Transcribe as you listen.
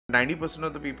90%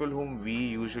 of the people whom we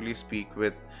usually speak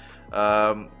with,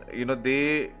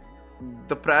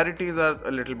 the priorities are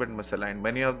a little bit misaligned.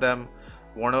 Many of them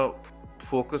want to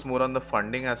focus more on the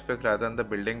funding aspect rather than the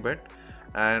building bit,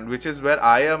 and which is where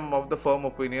I am of the firm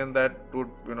opinion that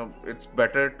it's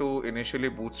better to initially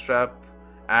bootstrap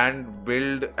and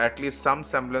build at least some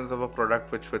semblance of a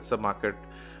product which fits the market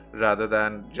rather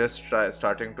than just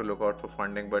starting to look out for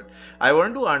funding. But I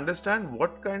want to understand,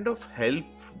 what kind of help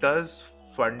does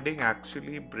funding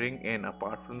actually bring in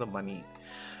apart from the money?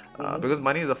 Because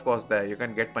money is of course there, you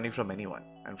can get money from anyone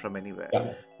and from anywhere.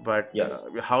 Yeah. But Yes.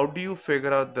 how do you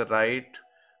figure out the right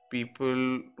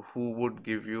people who would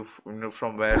give you,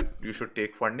 from where you should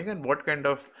take funding, and what kind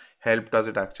of help does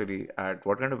it actually add?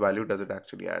 What kind of value does it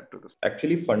actually add to this?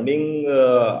 Actually, funding,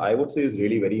 I would say, is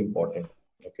really very important.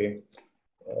 Okay.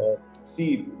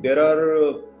 See, there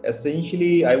are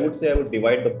essentially, I would say, I would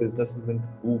divide the businesses into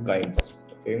two kinds.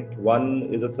 Okay. One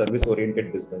is a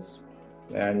service-oriented business,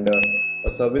 and a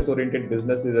service-oriented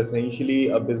business is essentially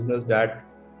a business that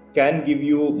can give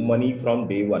you money from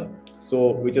day one.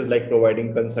 So, which is like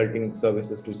providing consulting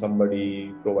services to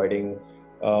somebody, providing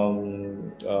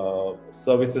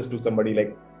services to somebody,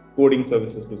 like coding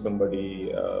services to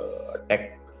somebody, a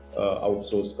tech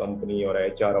outsourced company or a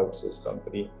HR outsourced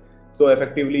company. So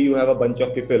effectively, you have a bunch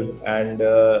of people, and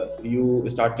you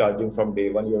start charging from day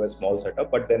one. You have a small setup,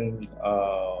 but then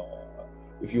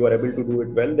if you are able to do it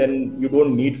well, then you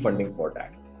don't need funding for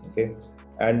that. Okay,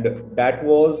 and that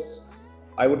was,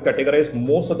 I would categorize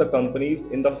most of the companies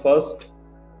in the first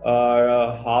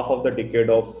half of the decade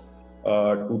of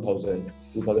 2000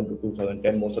 to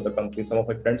 2010. Most of the companies, some of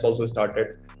my friends also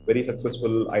started very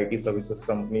successful IT services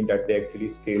company that they actually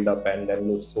scaled up and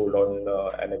then sold on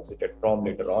and exited from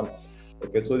later on.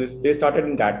 Okay, so they started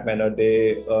in that manner.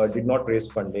 They did not raise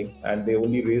funding, and they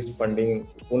only raised funding,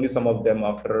 only some of them,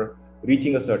 after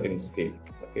reaching a certain scale.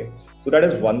 Okay, so that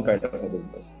is one kind of a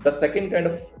business. The second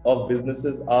kind of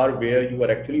businesses are where you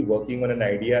are actually working on an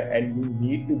idea and you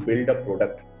need to build a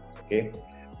product. Okay,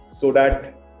 so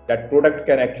that product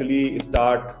can actually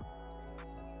start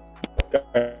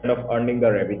kind of earning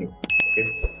the revenue.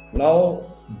 Okay, now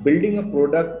building a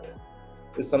product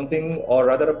is something, or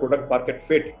rather a product market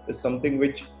fit is something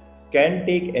which can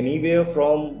take anywhere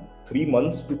from 3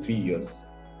 months to 3 years.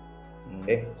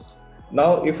 Okay,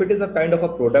 now if it is a kind of a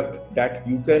product that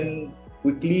you can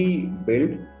quickly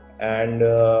build and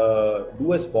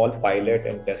do a small pilot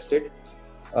and test it,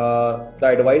 the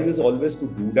advice is always to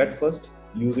do that first,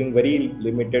 using very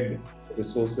limited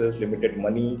resources, limited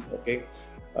money. Okay,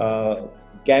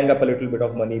 gang up a little bit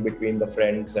of money between the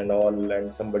friends and all,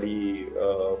 and somebody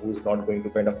who's not going to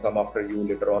kind of come after you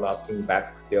later on asking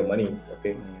back their money.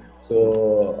 Okay,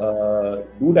 so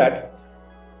do that,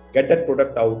 get that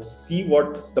product out, see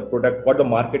what the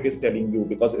market is telling you,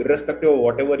 because irrespective of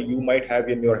whatever you might have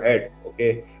in your head,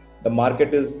 okay, the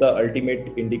market is the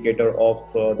ultimate indicator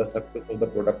of the success of the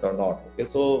product or not. Okay,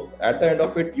 so at the end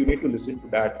of it, you need to listen to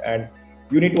that and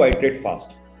you need to iterate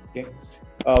fast. Okay,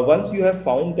 once you have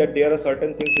found that there are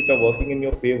certain things which are working in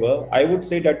your favor, I would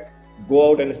say that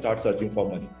go out and start searching for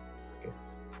money. Okay,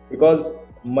 because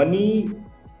money,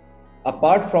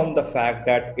 apart from the fact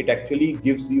that it actually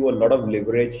gives you a lot of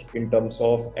leverage in terms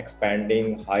of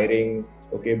expanding, hiring,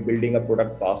 okay, building a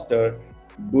product faster,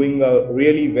 doing a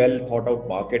really well thought out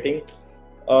marketing,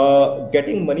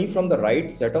 getting money from the right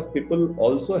set of people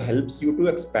also helps you to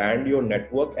expand your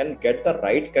network and get the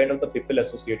right kind of the people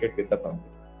associated with the company.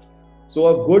 So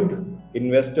a good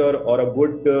investor or a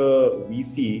good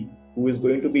VC who is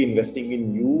going to be investing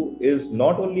in you is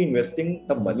not only investing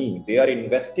the money, they are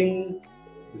investing.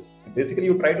 Basically,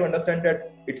 you try to understand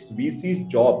that it's VC's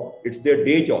job, it's their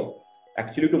day job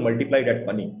actually to multiply that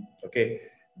money. Okay,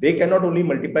 they cannot only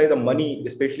multiply the money,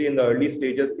 especially in the early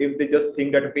stages, if they just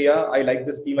think that, okay, yeah, I like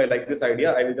this team, I like this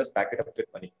idea, I will just back it up with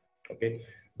money. Okay,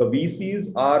 the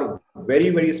VCs are very,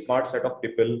 very smart set of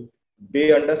people.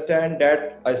 They understand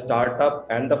that a startup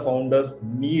and the founders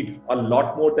need a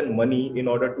lot more than money in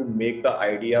order to make the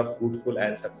idea fruitful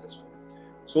and successful.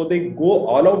 So they go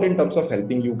all out in terms of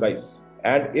helping you guys.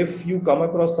 And if you come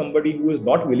across somebody who is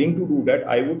not willing to do that,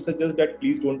 I would suggest that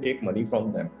please don't take money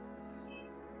from them.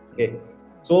 Okay,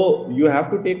 so you have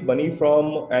to take money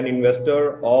from an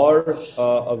investor or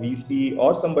a VC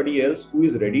or somebody else who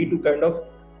is ready to kind of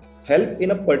help in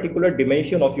a particular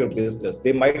dimension of your business.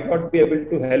 They might not be able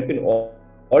to help in all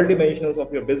dimensions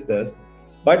of your business,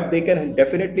 but they can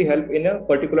definitely help in a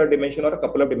particular dimension or a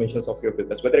couple of dimensions of your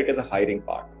business, whether it is a hiring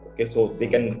part. Okay, so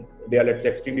they are, let's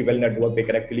say, extremely well networked. They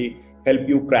can actually help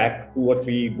you crack 2 or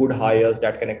 3 good hires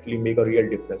that can actually make a real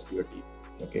difference to your team.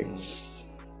 Okay,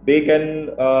 they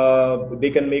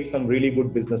can make some really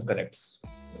good business connects.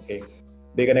 Okay,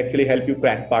 they can actually help you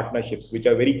crack partnerships, which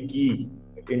are very key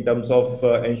in terms of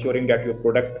ensuring that your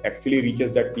product actually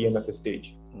reaches that PMF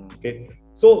stage. Okay,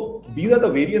 so these are the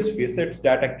various facets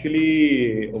that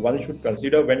actually one should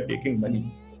consider when taking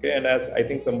money. Okay, and as I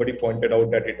think somebody pointed out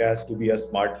that it has to be a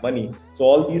smart money. So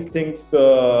all these things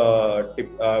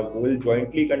will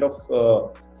jointly kind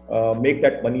of make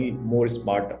that money more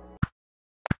smarter.